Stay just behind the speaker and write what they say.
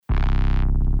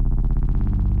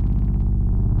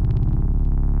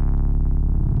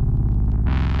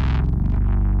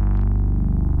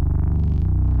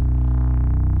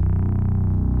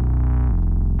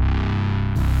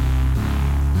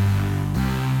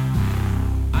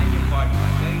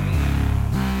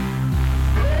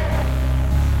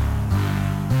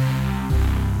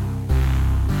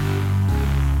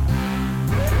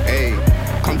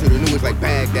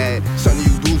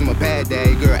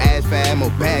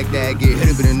Baghdad. Get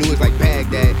hit up in the news like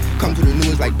Baghdad. Come to the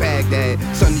news like Baghdad.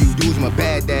 Son of you dudes, I'm a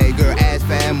bad dad. Girl ass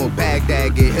fam or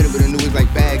Baghdad. Get hit up in the news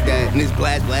like Baghdad. And this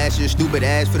blast your stupid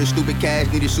ass for the stupid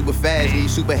cash. Need it super fast, need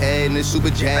super head and it's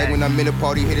super jag. When I'm in a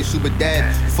party, hit it super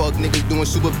dab. Fuck niggas doing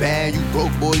super bad. You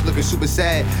broke boys looking super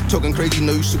sad. Talking crazy,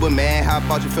 know you super mad. How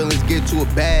about your feelings? Get to a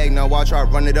bag. Now watch how I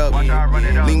run it up.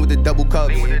 Lean with the double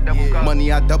cups.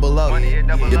 Money I double up.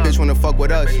 Your bitch wanna fuck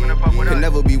with us. Can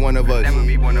never be one of us.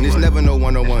 And it's never no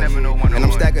one-on-one. And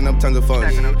I'm stacking up tons of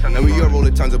funds. And we all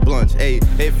rolling tons of blunts. Hey,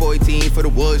 418 for the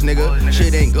woods, nigga.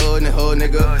 Shit ain't good in the hood,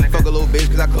 nigga. Fuck a little bitch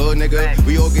cause I could, nigga.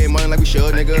 We all get money like we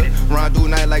should, nigga. Run through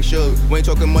night like Suge. We ain't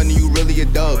talking money, you really a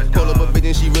dub. Pull up a bitch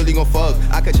and she really gon' fuck.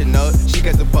 I catch a nut, she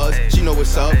catch a puss. She know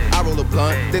what's up. I roll a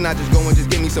blunt, then I just go and just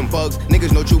give me some bugs.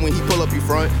 Niggas know True when he pull up your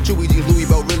front. Chewy jeans, Louis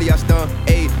belt, really I stunt.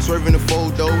 Ayy, swerving the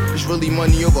fold though. It's really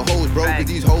money over hoes, bro. Cause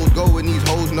these hoes go and these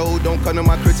hoes know. Don't come to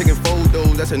my crib taking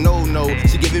photos, that's a no-no.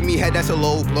 She giving me head, that's a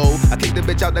low blow. I kick the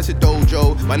bitch out, that's a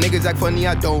dojo. My niggas act funny,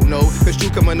 I don't know. Cause True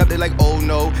coming up, they like, oh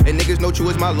no. And niggas know True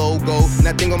is my logo. And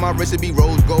that thing on my wrist, it be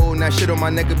rose gold. And that shit on my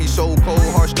neck, it be so cold,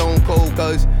 heart stone cold.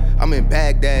 Cause I'm in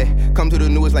Baghdad. Come to the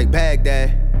new, it's like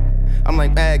Baghdad. I'm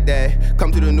like Baghdad,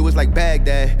 come to the new, it's like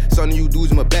Baghdad. Son of you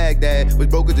dudes, I'm a Baghdad. Was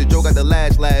broke as a joke, got the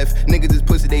last laugh. Niggas is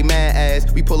pussy, they mad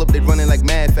ass. We pull up, they running like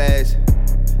mad fast.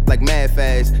 Like mad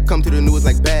fast. Come to the new, it's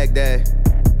like Baghdad.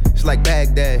 It's like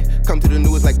Baghdad. Come to the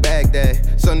new, it's like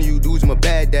Baghdad. Son of you dudes, I'm a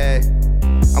bad dad.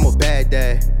 I'm a bad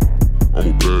dad. I'm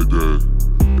a bad dad.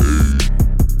 Hey.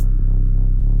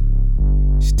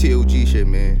 It's TOG shit,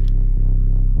 man.